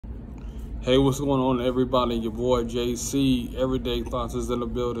Hey, what's going on, everybody? Your boy JC. Everyday Thoughts is in the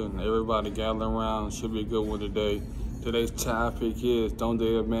building. Everybody gathering around. Should be a good one today. Today's topic is don't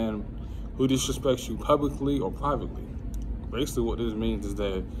date a man who disrespects you publicly or privately. Basically, what this means is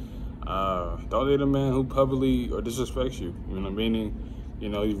that don't date a man who publicly or disrespects you. Meaning,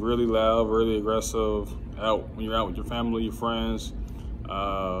 he's really loud, really aggressive. When you're out with your family, your friends.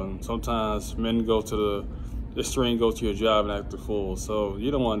 Sometimes men go to the string, go to your job and act a fool. So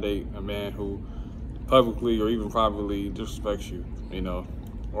you don't want to date a man who publicly or even privately disrespects you,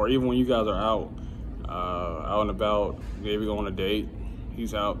 or even when you guys are out and about, maybe going on a date,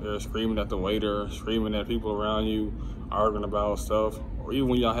 he's out there screaming at the waiter, screaming at people around you, arguing about stuff, or even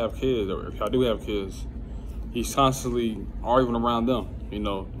when y'all have kids, or if y'all do have kids, he's constantly arguing around them,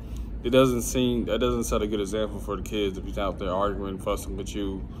 That doesn't set a good example for the kids if he's out there arguing, fussing with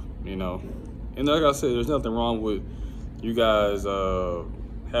you, And like I said, there's nothing wrong with you guys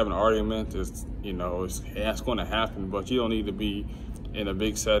having an argument. It's going to happen, but you don't need to be in a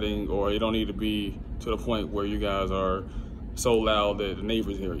big setting, or you don't need to be to the point where you guys are so loud that the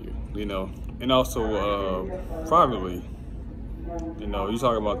neighbors hear you, And also privately, you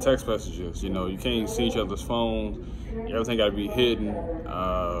talk about text messages, you can't see each other's phones. Everything got to be hidden.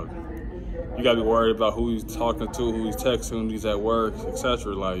 You got to be worried about who he's talking to, who he's texting, who he's at work,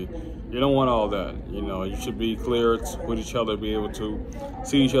 etc. Like, you don't want all that. You should be clear with each other, be able to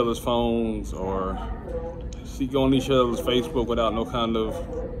see each other's phones or go on each other's Facebook without no kind of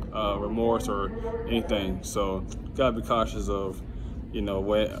remorse or anything. So, you got to be cautious of, a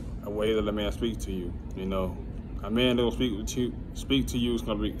way that a man speaks to you. A man that will speak to you is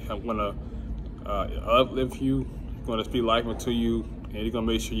going to uplift you, going to speak life into you, and he's going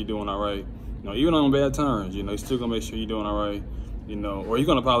to make sure you're doing all right. Even on bad terms, he's still going to make sure you're doing all right, or he's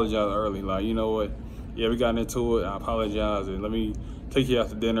going to apologize early. Like, you know what, yeah, we got into it, I apologize, and let me take you out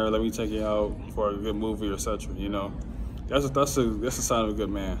to dinner, let me take you out for a good movie, or etc. That's a sign of a good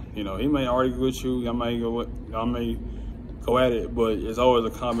man. He may argue with you, y'all may go at it, but it's always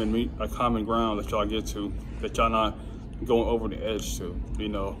a common ground that y'all get to, that y'all not going over the edge to,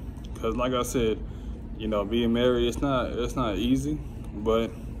 because like I said, being married, it's not easy,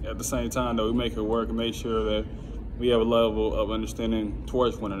 but at the same time, though, we make it work and make sure that we have a level of understanding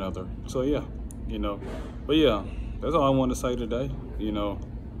towards one another. So yeah, but yeah, that's all I want to say today.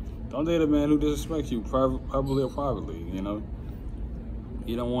 Don't date a man who disrespects you publicly or privately. You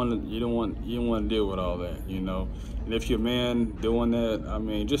don't want to deal with all that. And if your man doing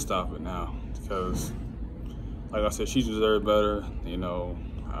that, just stop it now, because like I said, she deserves better. You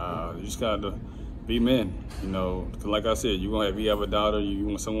just gotta be men, because like I said, if you have a daughter, you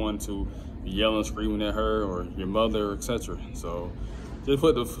want someone to be yelling, screaming at her, or your mother, etc. So just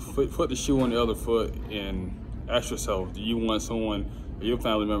put the shoe on the other foot and ask yourself, do you want someone, your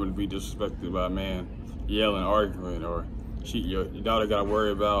family member, to be disrespected by a man, yelling, arguing, or your daughter got to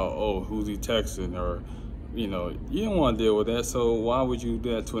worry about, oh, who's he texting, or you don't want to deal with that. So why would you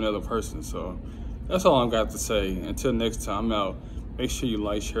do that to another person? So that's all I've got to say. Until next time, I'm out. Make sure you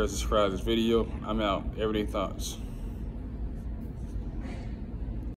like, share, subscribe this video. I'm out. Everyday Thoughts.